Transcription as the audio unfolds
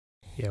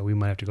Yeah, we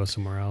might have to go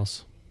somewhere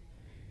else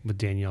with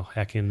Danielle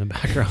hacking in the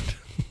background.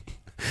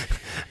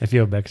 I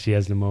feel bad 'cause she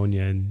has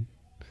pneumonia and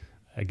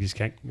I just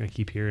can't. I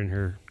keep hearing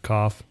her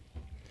cough.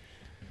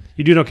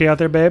 You doing okay out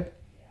there, babe?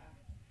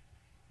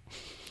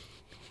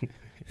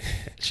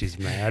 She's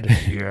mad.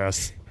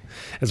 Yes.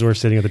 As we're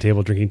sitting at the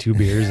table drinking 2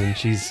 beers and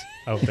she's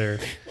out there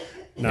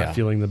not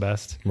feeling the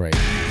best. Right.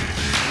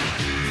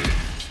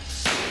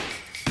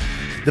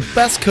 The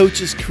best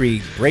coaches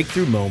create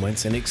breakthrough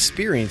moments and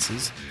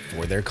experiences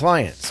for their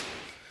clients.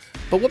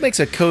 But what makes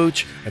a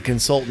coach, a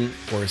consultant,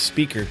 or a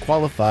speaker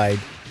qualified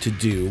to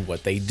do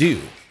what they do?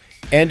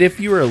 And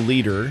if you're a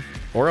leader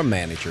or a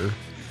manager,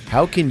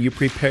 how can you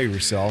prepare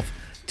yourself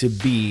to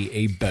be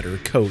a better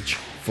coach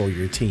for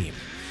your team?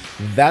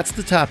 That's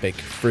the topic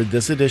for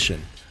this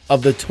edition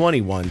of the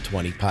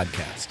 2120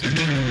 podcast.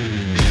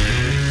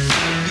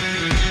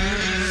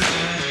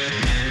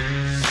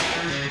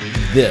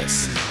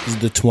 This is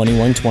the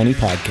 2120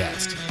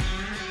 podcast,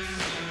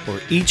 where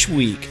each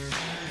week,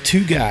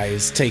 2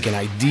 guys take an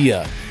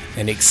idea,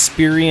 an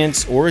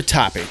experience, or a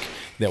topic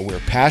that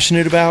we're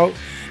passionate about,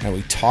 and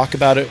we talk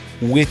about it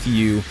with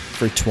you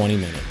for 20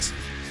 minutes.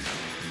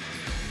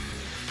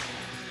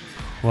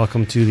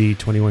 Welcome to the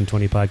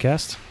 2120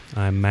 podcast.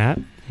 I'm Matt.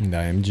 And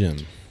I am Jim.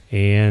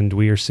 And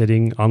we are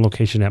sitting on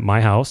location at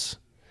my house.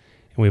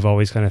 And we've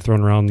always kind of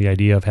thrown around the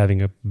idea of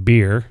having a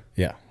beer.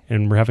 Yeah.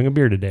 And we're having a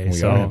beer today.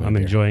 So I'm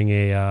enjoying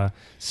a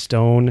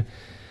Stone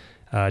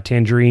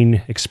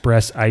Tangerine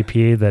Express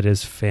IPA that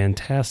is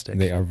fantastic.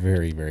 They are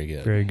very, very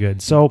good. Very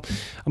good. So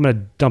I'm going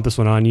to dump this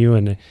one on you.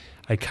 And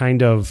I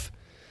kind of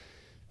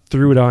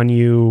threw it on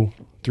you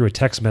through a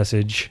text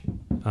message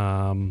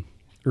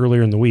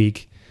earlier in the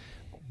week.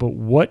 But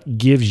what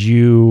gives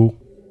you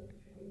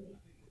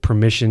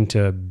permission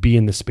to be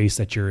in the space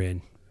that you're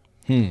in?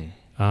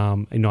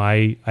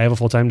 I have a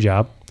full-time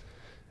job.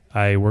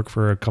 I work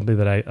for a company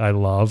that I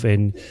love,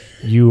 and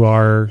you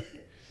are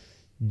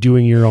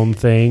doing your own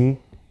thing.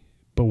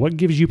 But what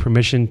gives you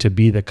permission to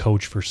be the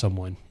coach for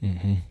someone?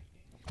 Mm-hmm.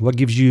 What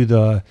gives you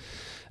the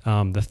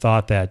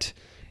thought that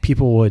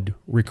people would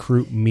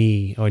recruit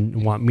me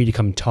and want me to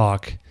come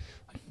talk?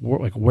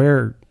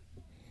 Where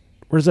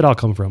does it all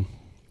come from?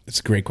 It's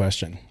a great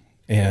question,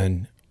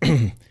 and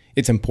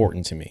it's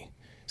important to me.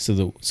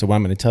 So what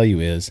I'm going to tell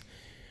you is,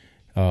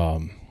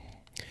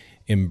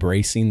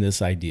 embracing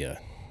this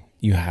idea.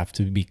 You have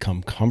to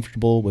become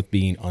comfortable with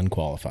being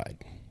unqualified.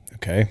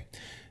 Okay,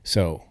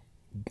 so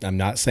I'm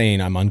not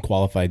saying I'm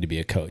unqualified to be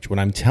a coach. What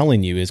I'm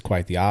telling you is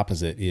quite the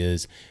opposite.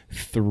 Is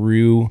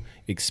through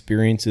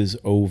experiences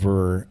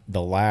over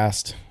the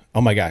last,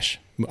 oh my gosh,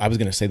 I was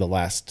going to say the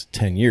last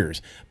 10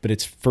 years, but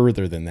it's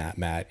further than that,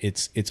 Matt.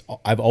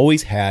 I've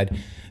always had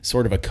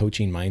sort of a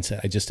coaching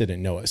mindset. I just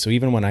didn't know it. So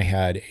even when I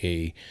had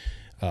a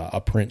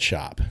print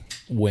shop,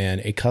 when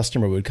a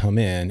customer would come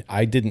in,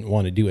 I didn't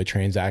want to do a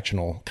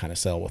transactional kind of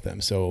sell with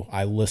them. So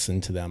I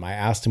listened to them. I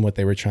asked them what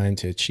they were trying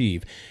to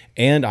achieve.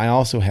 And I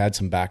also had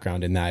some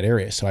background in that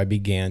area. So I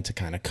began to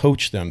kind of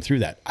coach them through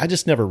that. I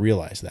just never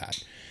realized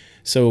that.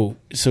 So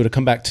to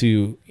come back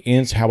to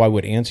how I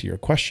would answer your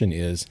question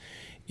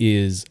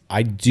is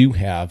I do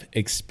have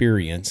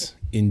experience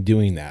in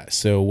doing that.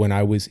 So when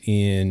I was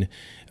in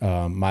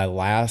my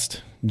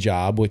last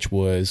job, which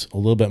was a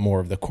little bit more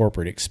of the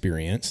corporate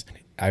experience,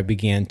 I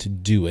began to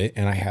do it,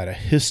 and I had a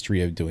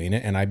history of doing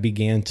it, and I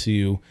began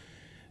to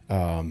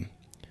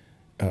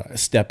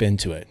step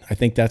into it. I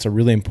think that's a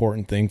really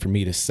important thing for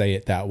me to say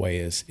it that way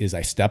is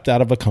I stepped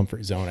out of a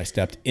comfort zone. I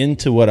stepped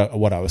into what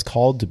I was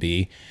called to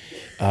be,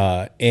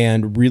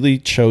 and really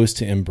chose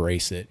to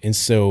embrace it. And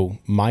so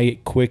my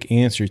quick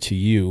answer to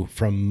you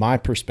from my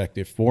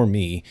perspective for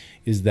me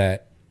is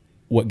that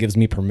what gives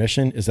me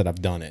permission is that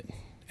I've done it.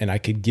 And I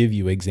could give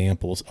you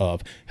examples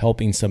of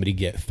helping somebody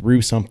get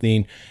through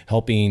something,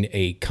 helping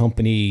a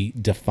company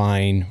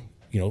define,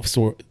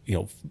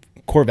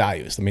 core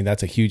values. I mean,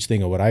 that's a huge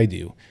thing of what I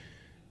do.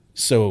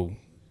 So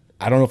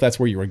I don't know if that's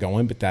where you were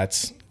going, but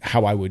that's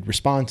how I would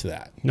respond to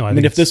that. No, I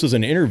mean, if this was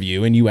an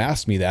interview and you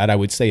asked me that, I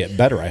would say it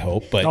better, I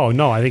hope. But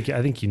I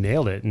think you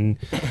nailed it. And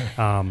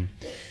I'm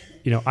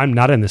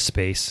not in this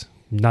space,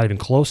 not even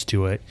close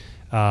to it.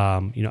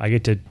 I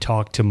get to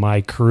talk to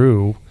my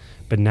crew.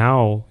 But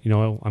now,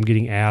 I'm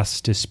getting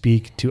asked to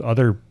speak to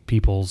other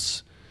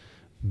people's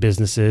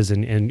businesses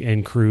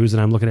and crews,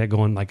 and I'm looking at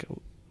going like,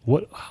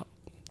 what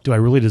do I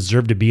really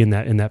deserve to be in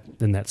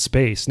that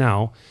space?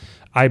 Now,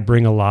 I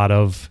bring a lot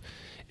of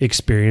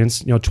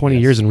experience, 20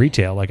 years in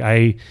retail.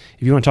 If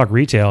you want to talk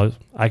retail,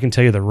 I can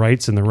tell you the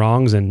rights and the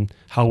wrongs and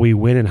how we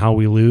win and how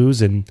we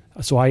lose, and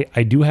so I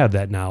do have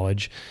that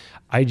knowledge.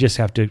 I just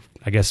have to,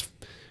 I guess,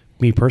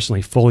 me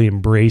personally, fully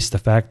embrace the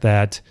fact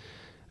that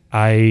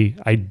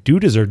I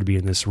do deserve to be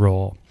in this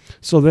role.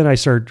 So then I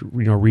start,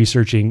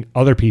 researching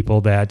other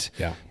people that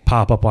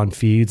pop up on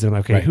feeds, and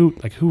I'm like,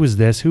 okay, who is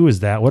this? Who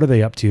is that? What are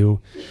they up to?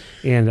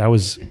 And I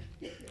was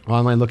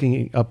online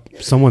looking up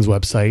someone's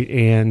website,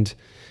 and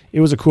it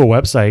was a cool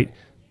website,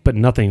 but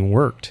nothing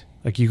worked.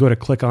 Like you go to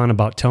click on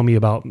tell me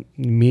about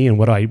me and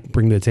what I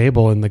bring to the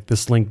table, and like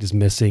this link is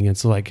missing. And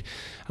so like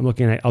I'm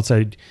looking at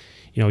outside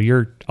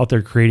you're out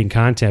there creating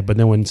content, but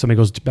then when somebody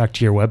goes back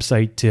to your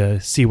website to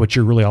see what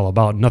you're really all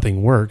about,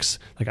 nothing works.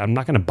 Like, I'm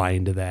not going to buy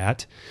into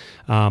that.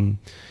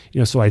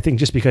 So I think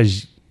just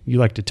because you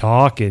like to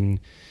talk and,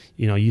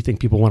 you think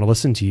people want to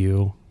listen to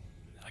you,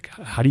 like,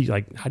 how do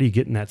you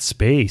get in that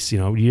space?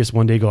 You just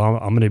one day go,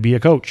 I'm going to be a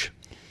coach,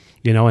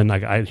 and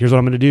like, here's what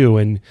I'm going to do.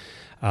 And,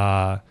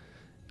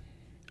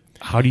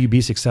 how do you be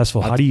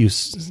successful? How do you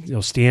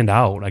stand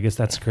out? I guess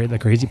that's the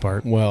crazy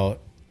part. Well,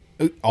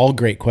 all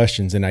great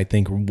questions. And I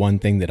think one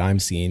thing that I'm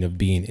seeing of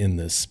being in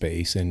this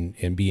space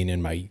and being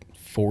in my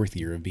 4th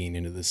year of being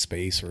into this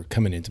space, or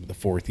coming into the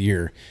 4th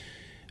year,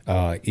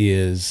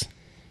 is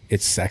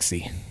it's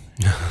sexy.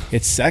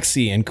 It's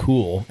sexy and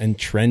cool and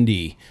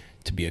trendy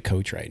to be a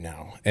coach right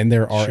now. And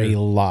there are a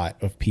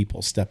lot of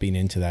people stepping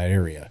into that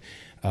area.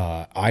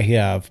 I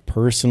have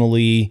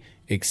personally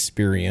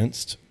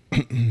experienced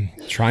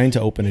trying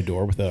to open a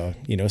door with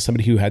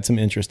somebody who had some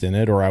interest in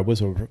it, or I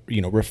was,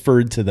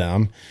 referred to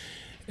them,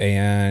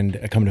 and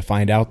I come to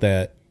find out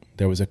that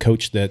there was a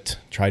coach that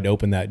tried to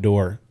open that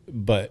door,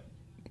 but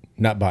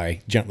not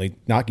by gently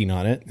knocking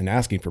on it and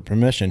asking for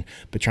permission,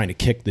 but trying to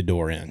kick the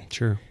door in.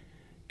 Sure.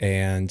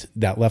 And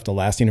that left a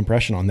lasting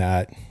impression on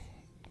that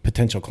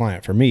potential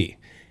client for me,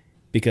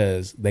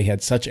 because they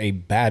had such a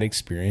bad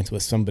experience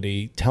with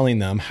somebody telling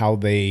them how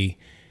they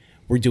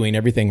were doing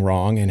everything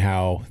wrong and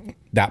how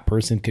that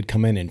person could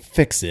come in and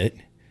fix it.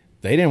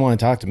 They didn't want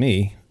to talk to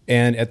me.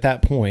 And at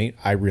that point,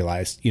 I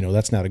realized,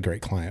 that's not a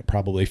great client,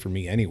 probably for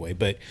me anyway.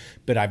 But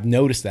I've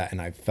noticed that, and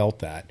I've felt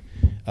that.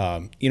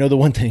 The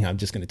one thing I'm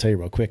just going to tell you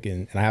real quick,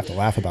 and I have to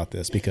laugh about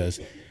this because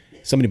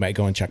somebody might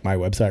go and check my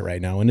website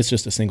right now, and it's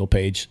just a single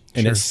page.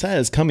 And It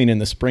says coming in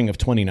the spring of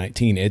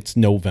 2019. It's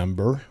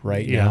November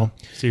now.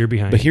 So you're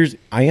behind. But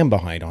I am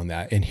behind on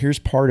that. And here's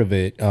part of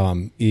it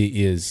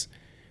is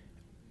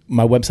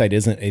my website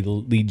isn't a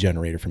lead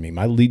generator for me.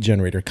 My lead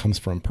generator comes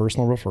from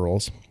personal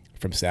referrals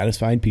from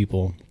satisfied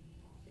people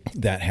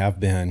that have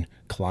been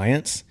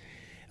clients.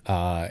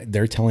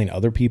 They're telling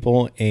other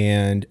people,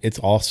 and it's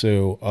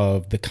also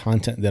of the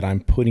content that I'm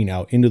putting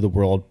out into the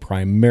world,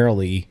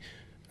 primarily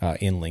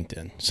in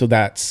LinkedIn. So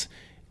that's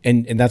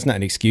that's not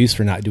an excuse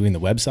for not doing the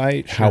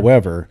website. Sure.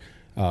 However,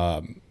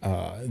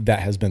 that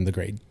has been the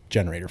great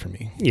generator for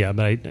me. Yeah,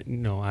 but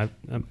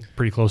I'm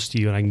pretty close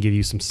to you, and I can give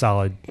you some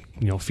solid,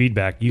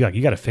 feedback. You got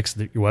to fix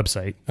your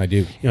website. I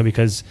do,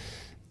 because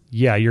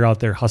you're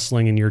out there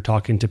hustling and you're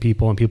talking to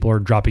people, and people are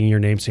dropping your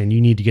name saying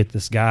you need to get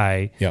this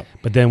guy. Yeah.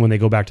 But then when they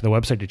go back to the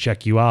website to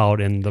check you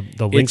out, and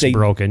the link's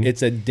broken,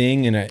 it's a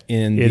ding in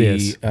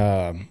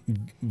the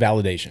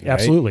validation.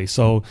 Absolutely. Right?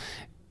 So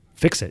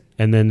fix it,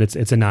 and then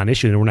it's a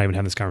non-issue, and we're not even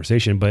having this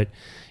conversation. But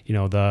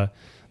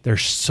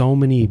there's so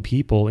many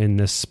people in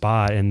this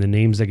spot, and the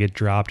names that get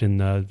dropped in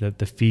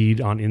the feed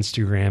on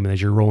Instagram, and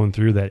as you're rolling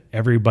through that,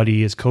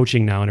 everybody is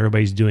coaching now and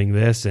everybody's doing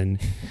this. And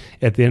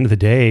at the end of the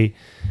day,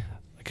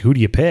 like, who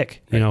do you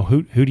pick? Right.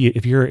 Who do you,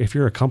 if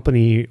you're a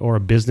company or a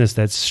business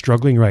that's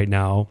struggling right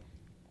now,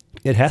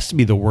 it has to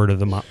be the word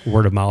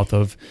of mouth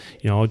of,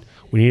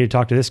 we need to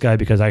talk to this guy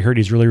because I heard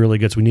he's really, really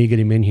good. So we need to get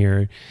him in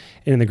here.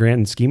 And in the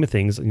grand scheme of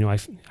things, I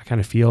kind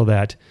of feel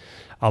that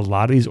a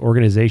lot of these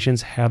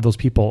organizations have those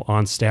people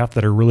on staff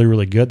that are really,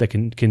 really good, that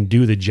can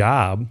do the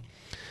job.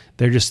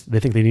 They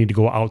think they need to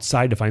go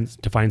outside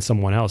to find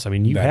someone else. I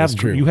mean, you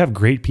have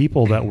great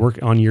people that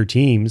work on your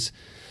teams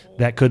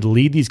that could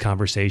lead these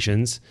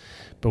conversations,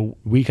 but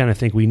we kind of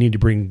think we need to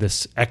bring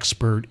this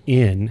expert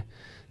in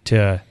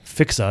to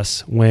fix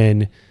us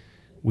when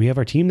we have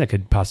our team that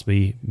could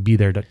possibly be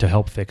there to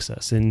help fix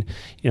us. And,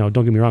 don't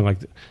get me wrong. Like,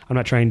 I'm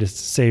not trying to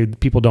say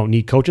people don't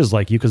need coaches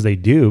like you, because they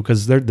do,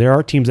 because there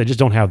are teams that just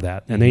don't have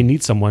that, and they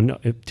need someone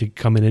to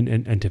come in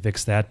and to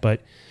fix that.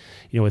 But,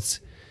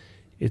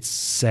 it's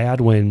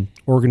sad when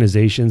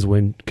organizations,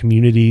 when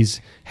communities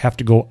have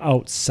to go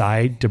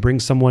outside to bring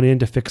someone in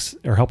to fix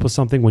or help with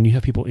something, when you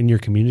have people in your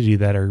community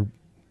that are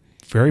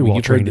very well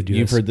trained to do this.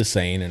 You've heard the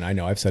saying, and I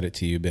know I've said it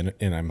to you,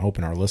 and I'm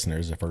hoping our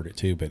listeners have heard it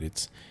too,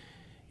 but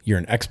you're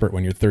an expert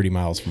when you're 30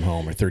 miles from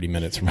home or 30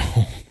 minutes from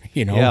home,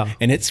 Yeah.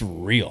 And it's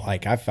real.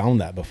 Like, I've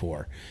found that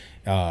before.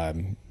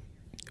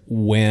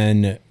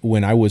 When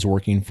I was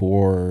working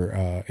for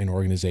an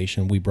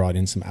organization, we brought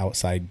in some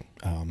outside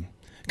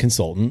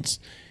consultants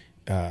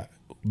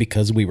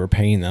because we were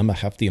paying them a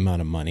hefty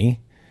amount of money.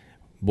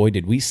 Boy,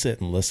 did we sit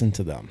and listen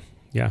to them.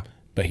 Yeah.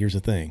 But here's the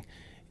thing.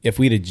 If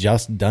we'd have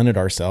just done it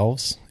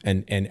ourselves,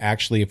 and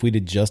actually if we'd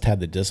have just had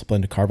the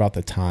discipline to carve out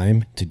the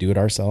time to do it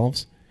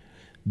ourselves,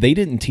 they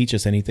didn't teach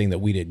us anything that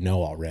we didn't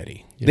know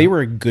already. Yeah. They were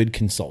a good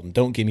consultant,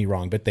 don't get me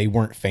wrong, but they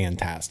weren't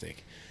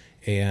fantastic.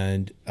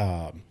 And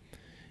the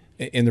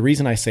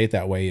reason I say it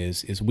that way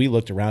is we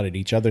looked around at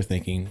each other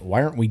thinking,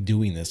 why aren't we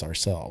doing this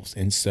ourselves?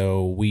 And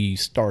so we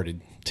started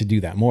to do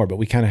that more, but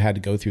we kind of had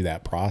to go through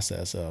that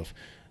process of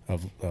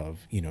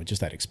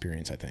just that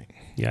experience, I think.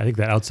 Yeah, I think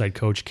that outside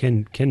coach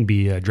can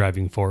be a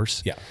driving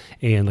force. Yeah.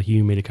 And like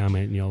you made a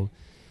comment,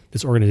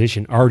 this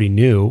organization already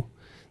knew.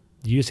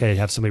 You just had to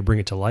have somebody bring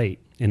it to light.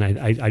 And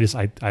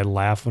I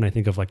laugh when I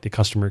think of like the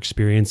customer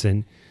experience,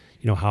 and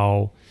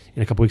how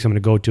in a couple weeks I'm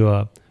going to go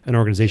to an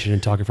organization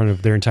and talk in front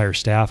of their entire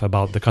staff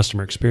about the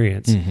customer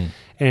experience. Mm-hmm.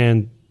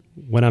 And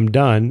when I'm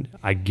done,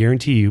 I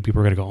guarantee you people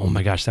are going to go, oh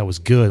my gosh, that was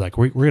good. Like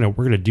we're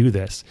going to do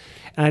this.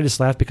 And I just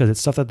laugh because it's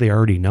stuff that they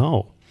already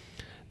know.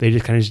 They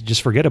just kind of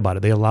just forget about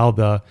it. They allow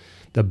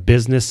the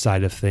business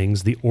side of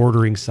things, the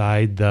ordering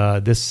side,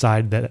 this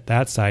side,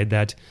 that side,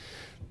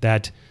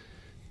 that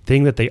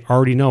thing that they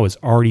already know is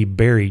already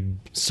buried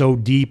so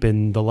deep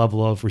in the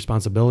level of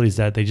responsibilities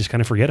that they just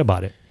kind of forget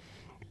about it.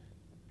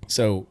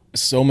 So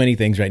many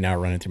things right now are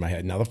running through my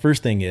head. Now, the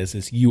first thing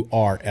is you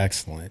are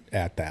excellent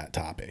at that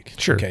topic.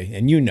 Sure. Okay.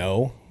 And you've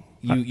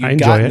I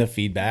gotten it. the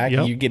feedback,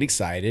 Yep. you get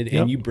excited,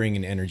 Yep. and you bring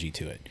an energy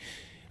to it.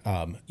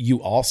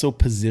 You also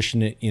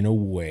position it in a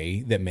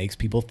way that makes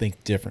people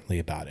think differently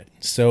about it.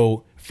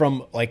 So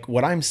from like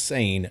what I'm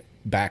saying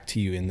back to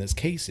you in this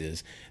case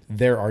is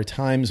there are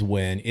times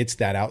when it's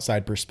that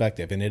outside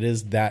perspective, and it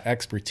is that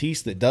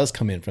expertise that does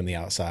come in from the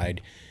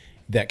outside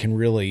that can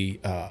really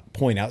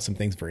point out some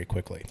things very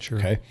quickly. Sure.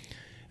 Okay.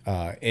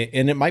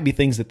 And it might be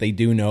things that they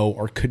do know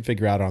or could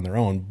figure out on their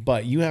own,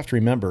 but you have to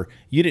remember,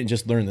 you didn't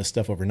just learn this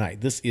stuff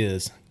overnight. This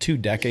is 2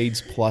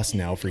 decades plus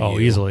now for you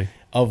easily.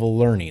 of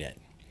learning it.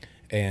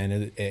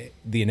 And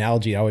the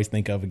analogy I always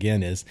think of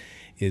again is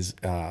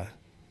the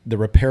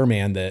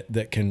repairman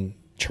that can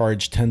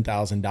charge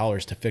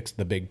 $10,000 to fix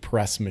the big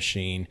press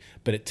machine,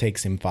 but it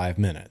takes him 5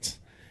 minutes.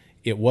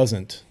 It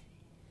wasn't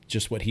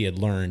just what he had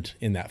learned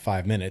in that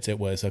 5 minutes. It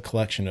was a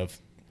collection of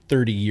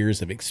 30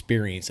 years of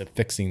experience of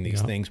fixing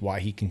these things, why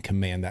he can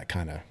command that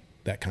kind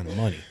of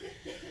money.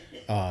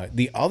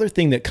 The other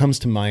thing that comes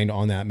to mind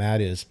on that,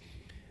 Matt, is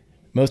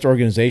most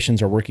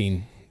organizations are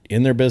working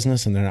in their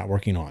business and they're not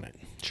working on it.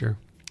 Sure.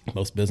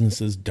 Most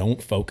businesses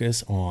don't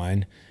focus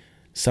on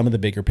some of the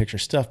bigger picture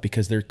stuff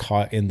because they're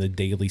caught in the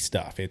daily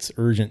stuff. It's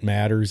urgent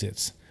matters.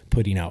 It's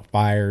putting out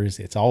fires.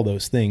 It's all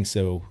those things.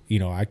 So,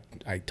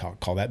 I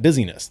call that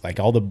busyness, like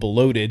all the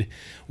bloated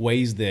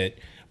ways that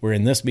we're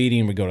in this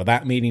meeting, we go to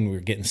that meeting, we're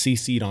getting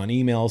CC'd on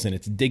emails, and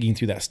it's digging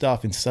through that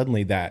stuff. And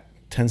suddenly that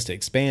tends to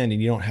expand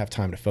and you don't have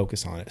time to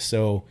focus on it.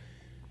 So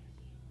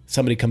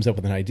somebody comes up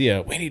with an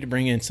idea, we need to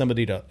bring in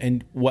somebody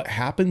and what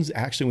happens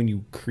actually when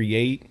you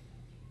create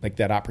like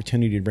that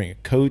opportunity to bring a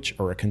coach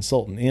or a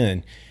consultant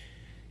in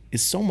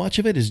is so much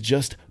of it is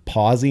just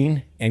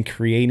pausing and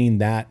creating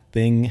that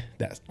thing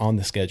that's on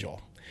the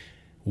schedule.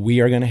 We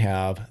are going to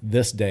have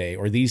this day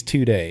or these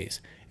 2 days,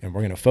 and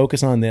we're going to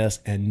focus on this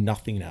and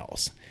nothing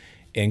else.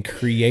 And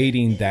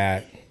creating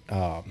that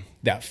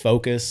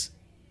focus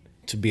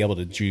to be able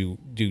to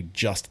do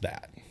just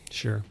that.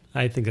 Sure.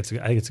 I think it's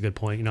a good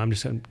point. I'm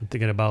just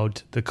thinking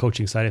about the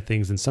coaching side of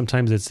things. And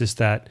sometimes it's just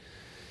that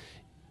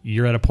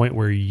you're at a point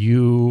where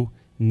you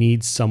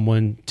need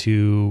someone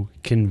to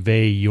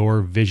convey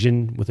your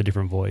vision with a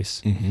different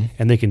voice,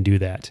 and they can do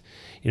that.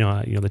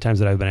 The times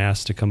that I've been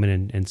asked to come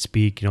in and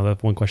speak, the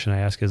one question I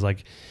ask is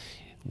like,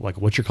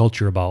 what's your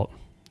culture about?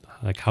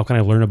 Like, how can I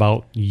learn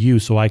about you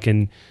so I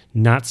can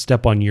not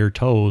step on your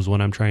toes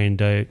when I'm trying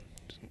to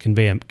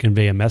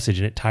convey a message,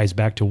 and it ties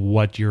back to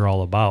what you're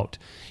all about.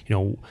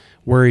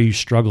 Where are you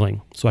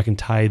struggling? So I can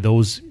tie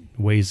those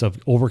ways of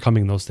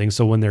overcoming those things.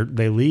 So when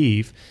they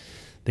leave,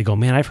 they go,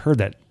 man, I've heard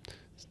that.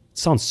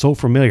 Sounds so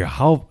familiar.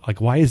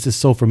 Why is this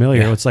so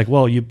familiar? Yeah. It's like,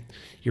 well,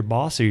 your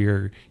boss or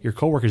your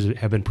coworkers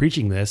have been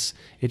preaching this.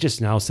 It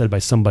just now said by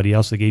somebody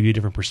else that gave you a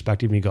different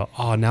perspective, and you go,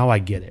 oh, now I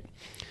get it.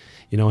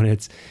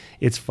 And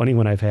it's funny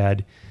when I've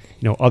had,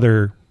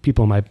 other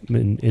people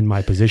in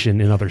my position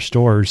in other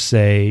stores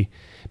say,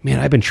 man,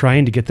 I've been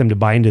trying to get them to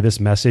buy into this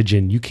message,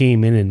 and you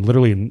came in and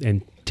literally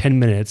in 10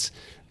 minutes,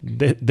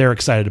 they're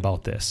excited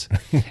about this.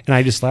 And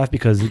I just laugh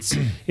because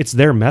it's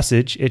their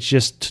message. It's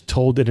just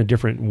told in a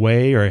different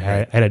way or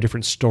had a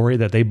different story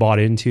that they bought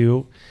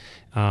into.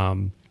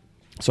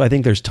 So I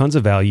think there's tons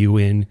of value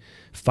in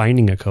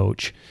finding a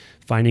coach,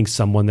 finding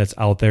someone that's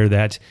out there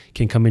that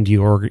can come into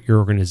your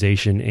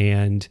organization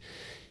and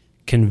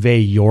convey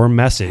your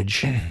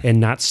message and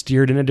not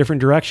steer it in a different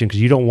direction,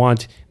 because you don't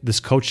want this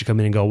coach to come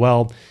in and go,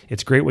 well,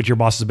 it's great what your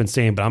boss has been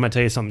saying, but I'm going to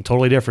tell you something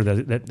totally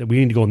different that we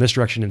need to go in this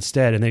direction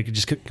instead. And then it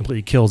just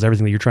completely kills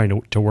everything that you're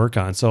trying to work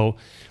on. So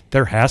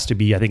there has to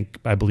be,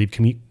 I believe,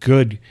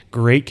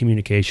 great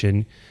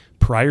communication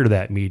prior to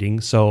that meeting.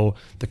 So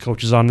the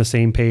coach is on the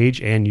same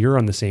page and you're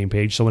on the same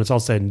page. So when it's all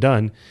said and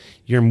done,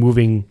 you're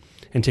moving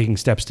and taking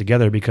steps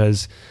together,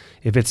 because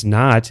if it's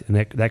not, and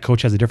that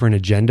coach has a different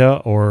agenda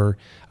or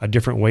a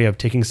different way of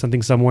taking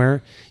something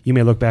somewhere, you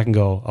may look back and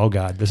go, oh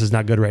God, this is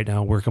not good right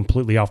now. We're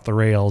completely off the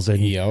rails, and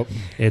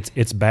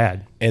it's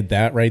bad. And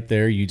that right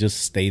there, you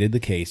just stated the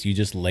case. You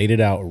just laid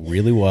it out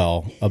really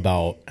well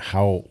about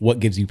what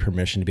gives you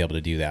permission to be able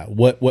to do that.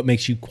 What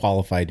makes you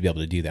qualified to be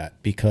able to do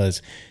that?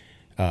 Because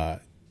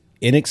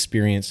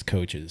inexperienced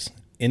coaches,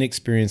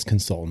 inexperienced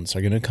consultants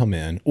are going to come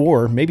in,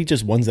 or maybe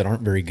just ones that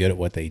aren't very good at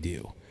what they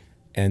do,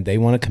 and they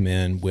want to come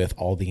in with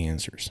all the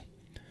answers.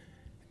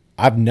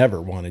 I've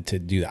never wanted to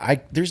do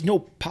that. There's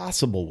no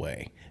possible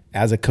way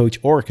as a coach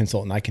or a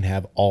consultant I can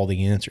have all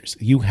the answers.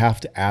 You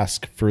have to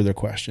ask further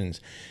questions.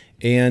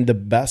 And the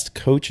best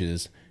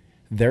coaches,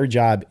 Their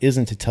job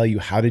isn't to tell you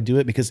how to do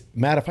it. Because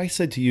Matt, if I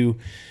said to you,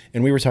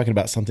 and we were talking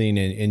about something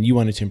and you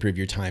wanted to improve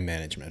your time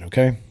management,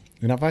 okay?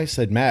 And if I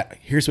said, Matt,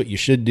 here's what you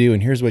should do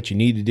and here's what you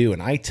need to do,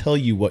 and I tell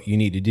you what you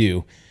need to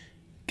do,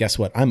 guess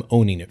what? I'm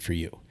owning it for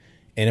you.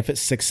 And if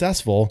it's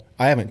successful,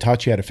 I haven't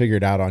taught you how to figure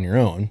it out on your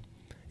own.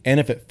 And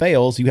if it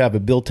fails, you have a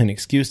built-in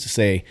excuse to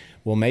say,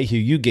 well, Mayhew,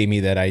 you gave me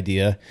that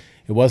idea.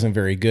 It wasn't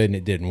very good and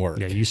it didn't work.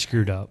 Yeah, you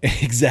screwed up.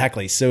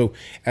 Exactly. So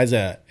as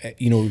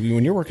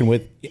when you're working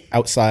with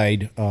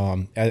outside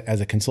as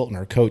a consultant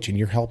or coach and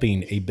you're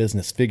helping a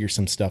business figure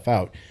some stuff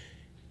out,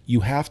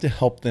 you have to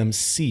help them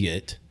see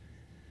it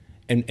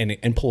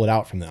and pull it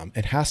out from them.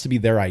 It has to be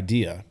their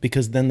idea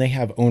because then they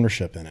have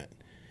ownership in it.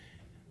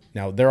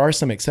 Now, there are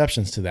some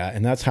exceptions to that,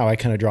 and that's how I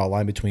kind of draw a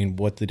line between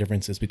what the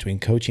difference is between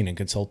coaching and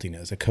consulting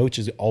is. A coach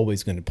is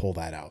always going to pull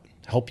that out,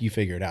 help you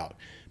figure it out.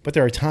 But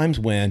there are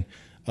times when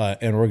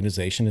an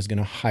organization is going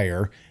to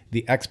hire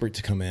the expert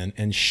to come in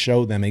and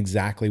show them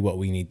exactly what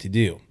we need to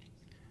do.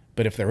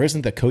 But if there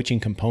isn't the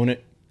coaching component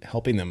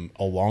helping them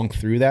along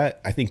through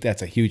that, I think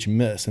that's a huge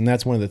miss, and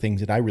that's one of the things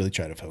that I really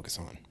try to focus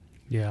on.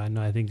 Yeah,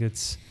 no, I think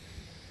it's...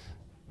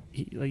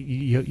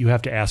 You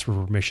have to ask for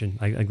permission.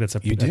 I think that's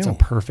a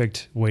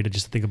perfect way to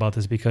just think about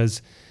this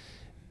because,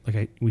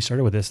 we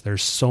started with this.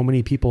 There's so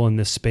many people in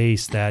this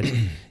space that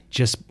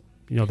just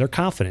they're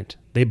confident.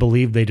 They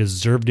believe they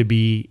deserve to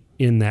be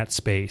in that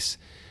space,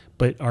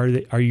 but are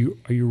you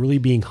really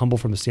being humble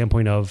from the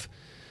standpoint of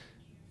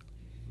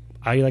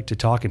I like to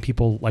talk and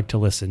people like to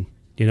listen.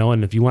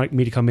 And if you want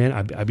me to come in,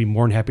 I'd be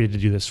more than happy to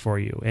do this for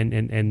you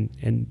and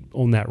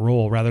own that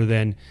role rather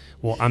than,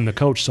 well, I'm the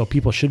coach, so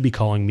people should be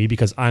calling me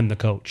because I'm the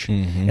coach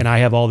and I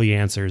have all the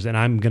answers and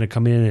I'm going to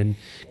come in and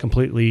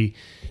completely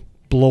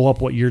blow up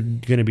what you're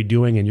going to be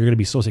doing and you're going to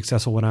be so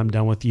successful when I'm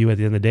done with you at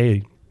the end of the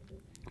day.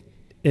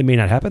 It may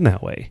not happen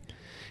that way.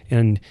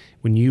 And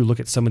when you look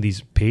at some of these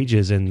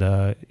pages and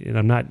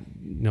I'm not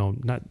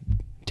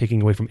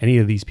taking away from any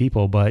of these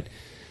people, but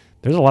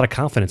there's a lot of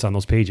confidence on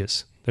those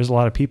pages. There's a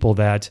lot of people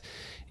that,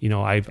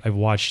 I've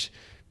watched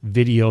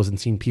videos and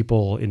seen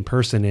people in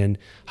person and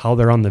how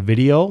they're on the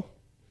video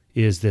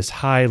is this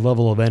high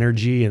level of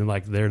energy and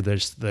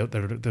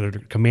they're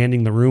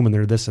commanding the room and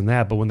they're this and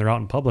that. But when they're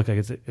out in public,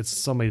 it's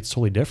somebody that's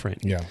totally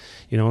different. Yeah.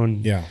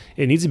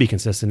 It needs to be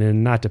consistent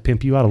and not to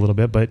pimp you out a little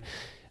bit, but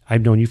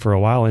I've known you for a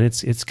while and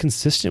it's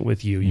consistent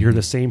with you. Mm-hmm. You're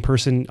the same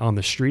person on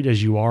the street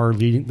as you are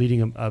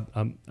leading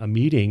a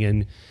meeting.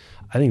 And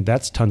I think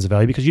that's tons of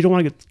value because you don't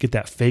want to get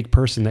that fake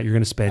person that you're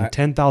going to spend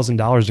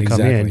 $10,000 to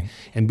come in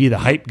and be the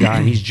hype guy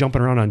and he's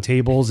jumping around on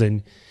tables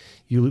and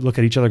you look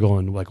at each other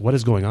going like, what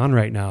is going on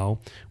right now?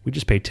 We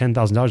just paid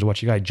 $10,000 to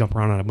watch a guy jump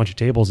around on a bunch of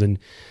tables and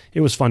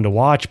it was fun to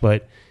watch,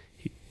 but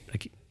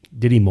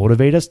did he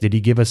motivate us? Did he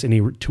give us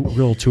any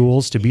real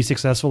tools to be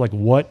successful? Like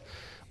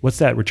what's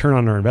that return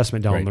on our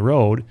investment down the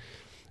road?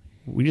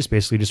 We just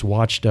basically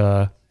watched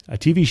a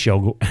TV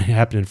show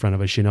happen in front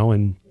of us,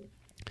 and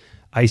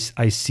I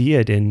see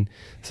it, and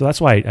so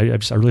that's why I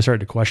really started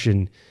to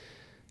question,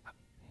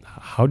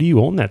 how do you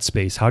own that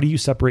space? How do you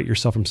separate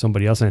yourself from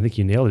somebody else? And I think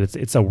you nailed it.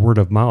 It's a word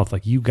of mouth.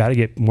 Like you got to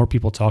get more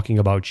people talking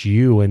about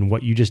you and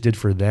what you just did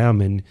for them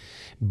and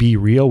be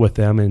real with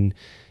them. And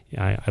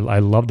I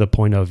love the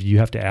point of you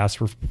have to ask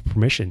for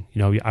permission.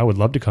 I would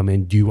love to come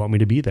in. Do you want me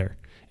to be there?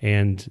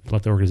 And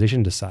let the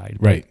organization decide.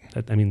 Right.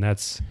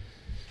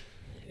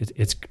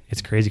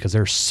 It's crazy because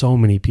there are so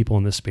many people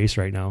in this space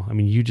right now. I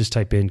mean, you just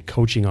type in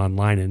coaching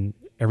online and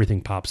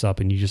everything pops up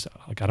and you just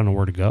I don't know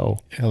where to go.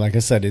 Yeah, like I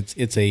said, it's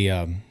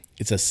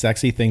a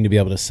sexy thing to be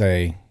able to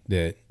say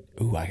that,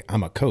 ooh,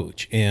 I'm a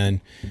coach.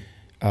 And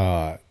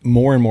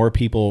more and more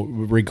people,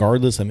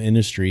 regardless of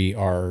industry,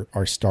 are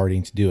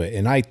starting to do it.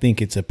 And I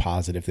think it's a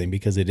positive thing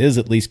because it is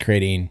at least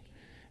creating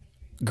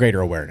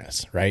greater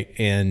awareness, right?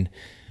 And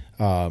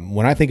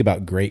when I think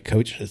about great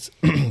coaches,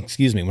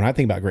 when I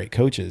think about great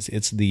coaches,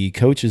 it's the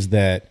coaches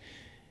that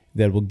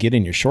will get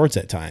in your shorts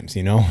at times,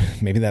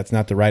 maybe that's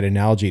not the right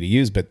analogy to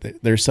use, but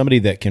there's somebody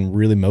that can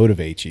really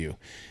motivate you.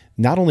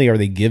 Not only are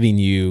they giving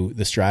you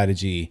the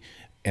strategy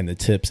and the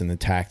tips and the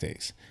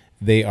tactics,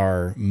 they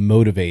are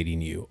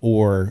motivating you,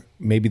 or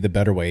maybe the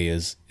better way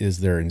is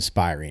they're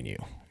inspiring you.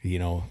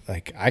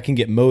 Like I can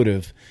get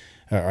or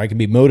I can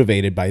be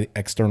motivated by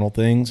external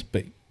things,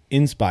 but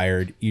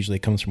inspired usually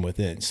comes from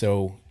within.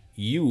 So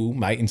you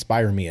might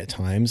inspire me at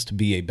times to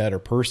be a better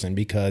person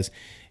because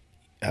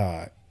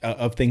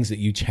of things that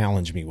you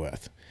challenge me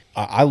with.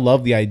 I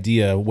love the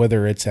idea,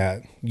 whether it's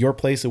at your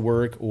place of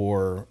work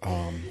or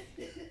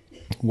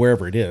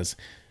wherever it is.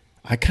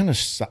 I kind of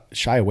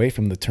shy away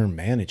from the term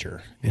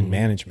manager and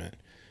management,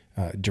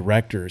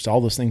 directors, all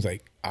those things.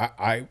 Like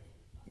I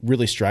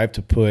really strive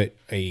to put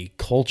a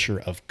culture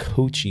of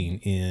coaching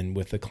in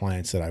with the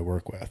clients that I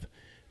work with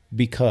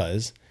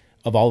because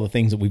of all the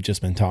things that we've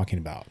just been talking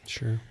about.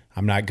 Sure.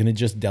 I'm not going to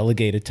just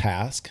delegate a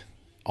task,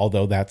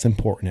 although that's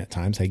important at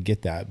times. I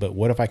get that. But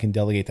what if I can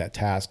delegate that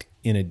task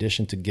in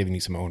addition to giving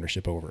you some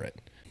ownership over it?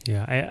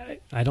 Yeah,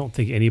 I don't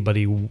think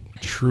anybody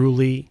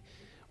truly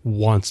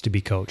wants to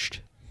be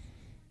coached.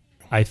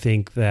 I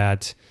think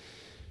that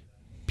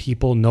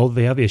people know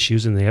they have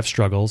issues and they have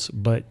struggles,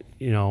 but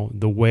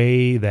the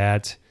way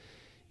that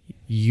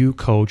you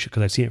coach,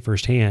 because I've seen it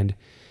firsthand,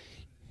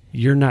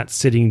 you're not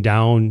sitting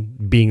down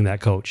being that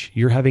coach.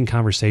 You're having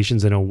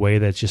conversations in a way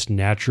that's just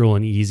natural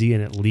and easy,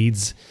 and it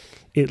leads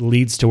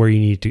to where you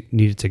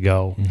need it to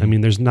go. Mm-hmm. I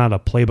mean, there's not a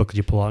playbook that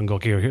you pull out and go,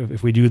 okay,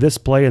 if we do this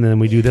play and then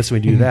we do this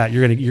and we do that,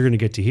 you're gonna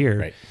get to here.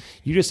 Right.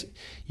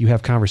 You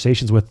have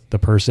conversations with the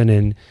person,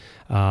 and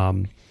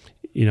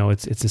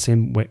it's the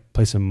same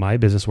place in my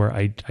business where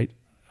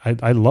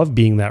I love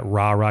being that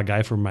rah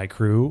guy for my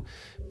crew,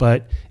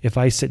 but if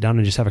I sit down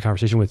and just have a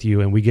conversation with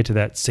you and we get to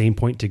that same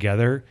point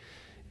together,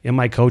 am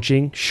I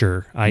coaching?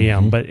 Sure, I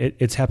am, but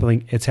it's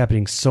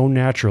happening so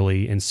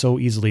naturally and so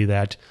easily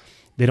that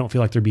they don't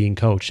feel like they're being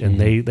coached, and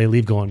they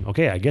leave going,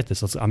 okay, I get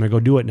this. I'm gonna go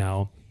do it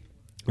now.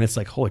 And it's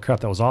like, holy crap,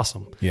 that was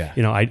awesome. Yeah.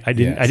 I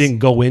didn't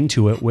go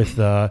into it with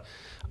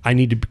I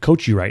need to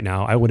coach you right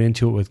now. I went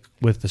into it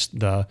with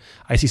the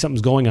I see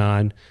something's going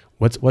on.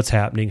 What's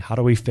happening? How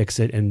do we fix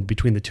it? And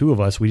between the two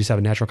of us, we just have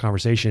a natural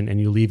conversation,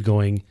 and you leave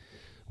going,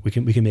 we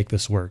can make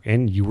this work.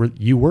 And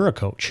you were a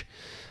coach.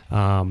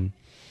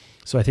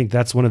 So I think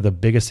that's one of the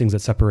biggest things that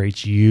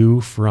separates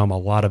you from a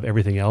lot of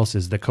everything else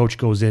is the coach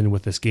goes in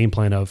with this game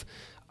plan of,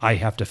 I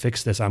have to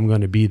fix this. I'm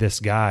going to be this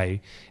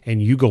guy.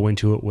 And you go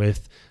into it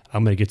with,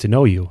 I'm going to get to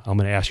know you. I'm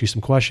going to ask you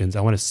some questions.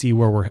 I want to see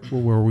where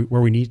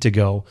we need to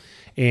go.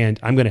 And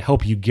I'm going to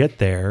help you get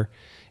there.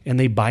 And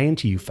they buy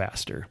into you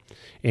faster.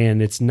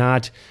 And it's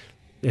not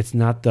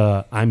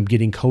the, I'm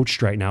getting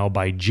coached right now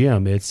by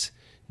Jim. It's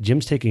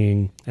Jim's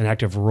taking an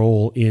active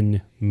role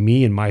in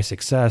me and my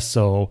success.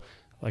 So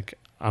like,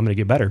 I'm going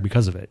to get better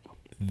because of it.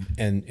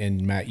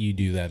 And Matt, you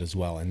do that as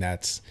well. And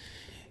that's,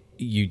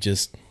 you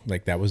just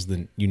like,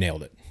 you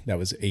nailed it. That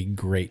was a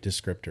great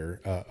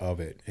descriptor of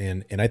it.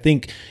 And I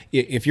think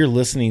if you're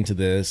listening to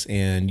this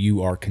and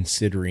you are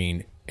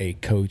considering a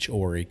coach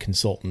or a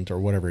consultant or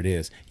whatever it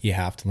is, you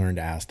have to learn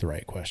to ask the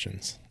right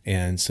questions.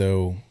 And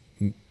so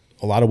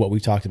a lot of what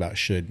we've talked about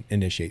should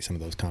initiate some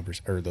of those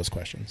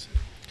questions.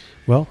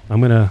 Well, I'm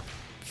going to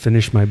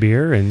finish my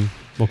beer and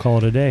we'll call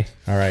it a day.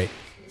 All right.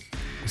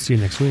 We'll see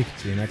you next week.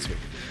 See you next week.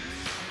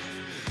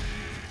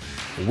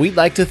 We'd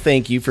like to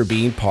thank you for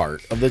being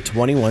part of the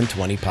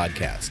 2120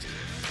 podcast.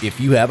 If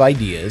you have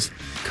ideas,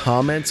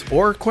 comments,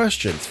 or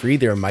questions for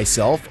either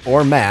myself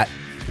or Matt,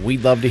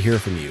 we'd love to hear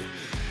from you.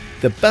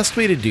 The best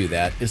way to do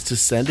that is to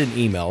send an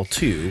email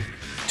to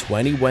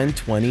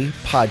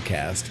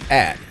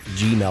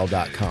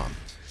 2120podcast@gmail.com.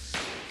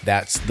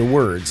 That's the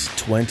words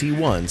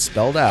 21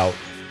 spelled out,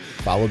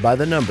 followed by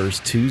the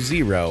numbers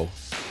 20,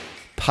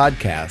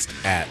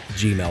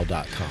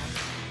 podcast@gmail.com.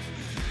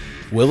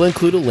 We'll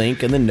include a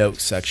link in the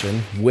notes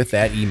section with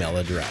that email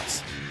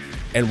address.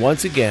 And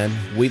once again,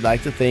 we'd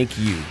like to thank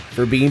you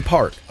for being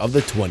part of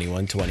the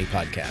 2120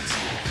 podcast.